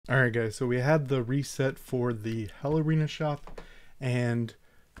Alright guys, so we had the reset for the Hell Arena shop, and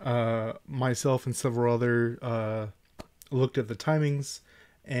myself and several other looked at the timings,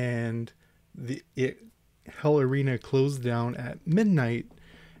 and Hell Arena closed down at midnight,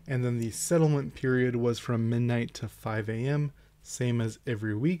 and then the settlement period was from midnight to 5 a.m., same as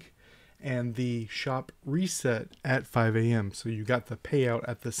every week, and the shop reset at 5 a.m. So you got the payout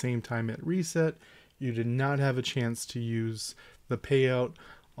at the same time it reset. You did not have a chance to use the payout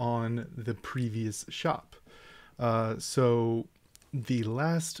on the previous shop. So the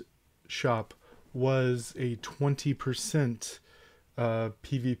last shop was a 20%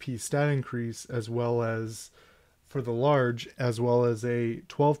 PvP stat increase, as well as for the large, as well as a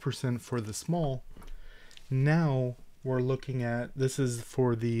 12% for the small. Now we're looking at, this is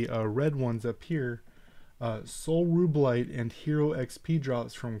for the red ones up here. Soul Rublite and Hero XP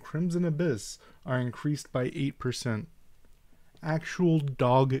drops from Crimson Abyss are increased by 8%. Actual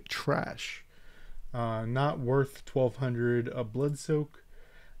dog trash. Not worth 1200 a blood soak.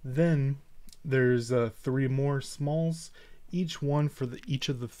 Then there's 3 more smalls, each one for each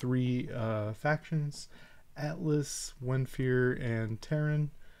of the 3 factions: Atlas, Windfear, and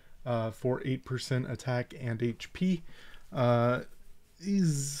Terran, for 8% attack and HP.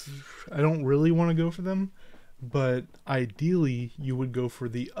 These, I don't really want to go for them, but ideally you would go for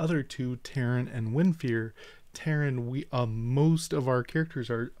the other 2, Terran and Windfear. Terran, a lot of our characters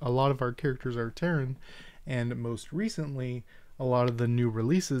are Terran, and most recently a lot of the new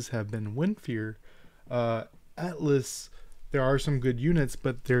releases have been Windfear. Atlas, there are some good units,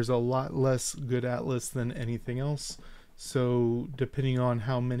 but there's a lot less good Atlas than anything else. So depending on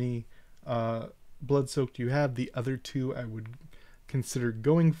how many blood soaked you have, the other 2 I would consider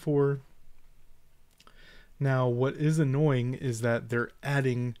going for. Now what is annoying is that they're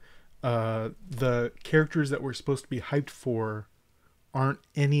adding the characters that we're supposed to be hyped for aren't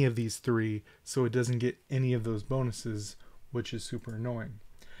any of these 3, so it doesn't get any of those bonuses, which is super annoying.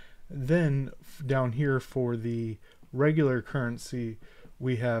 Then down here for the regular currency,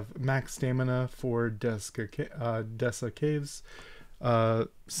 we have max stamina for Dessa Caves.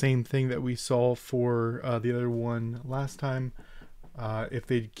 Same thing that we saw for the other one last time. If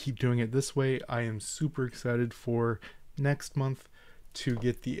they keep doing it this way, I am super excited for next month to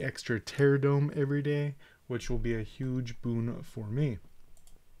get the extra Terror Dome every day, which will be a huge boon for me.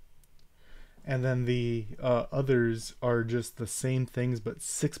 And then the others are just the same things, but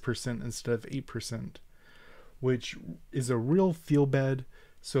 6% instead of 8%, which is a real feel bad.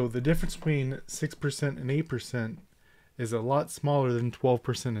 So the difference between 6% and 8% is a lot smaller than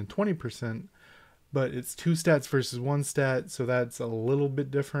 12% and 20%, but it's 2 stats versus 1 stat, so that's a little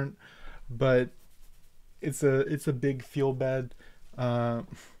bit different, but it's a big feel bad.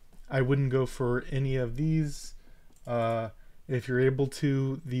 I wouldn't go for any of these. If you're able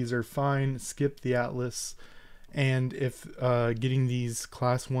to, these are fine. Skip the Atlas. And if getting these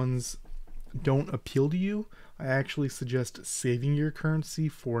class 1s don't appeal to you, I actually suggest saving your currency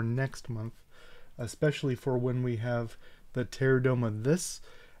for next month, especially for when we have the Terror Dome of this,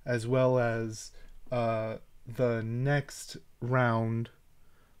 as well as the next round.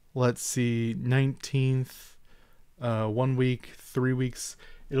 Let's see, 19th, 1 week, 3 weeks.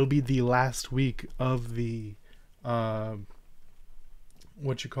 It'll be the last week of the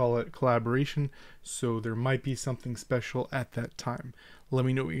collaboration, so there might be something special at that time. Let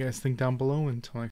me know what you guys think down below. Until next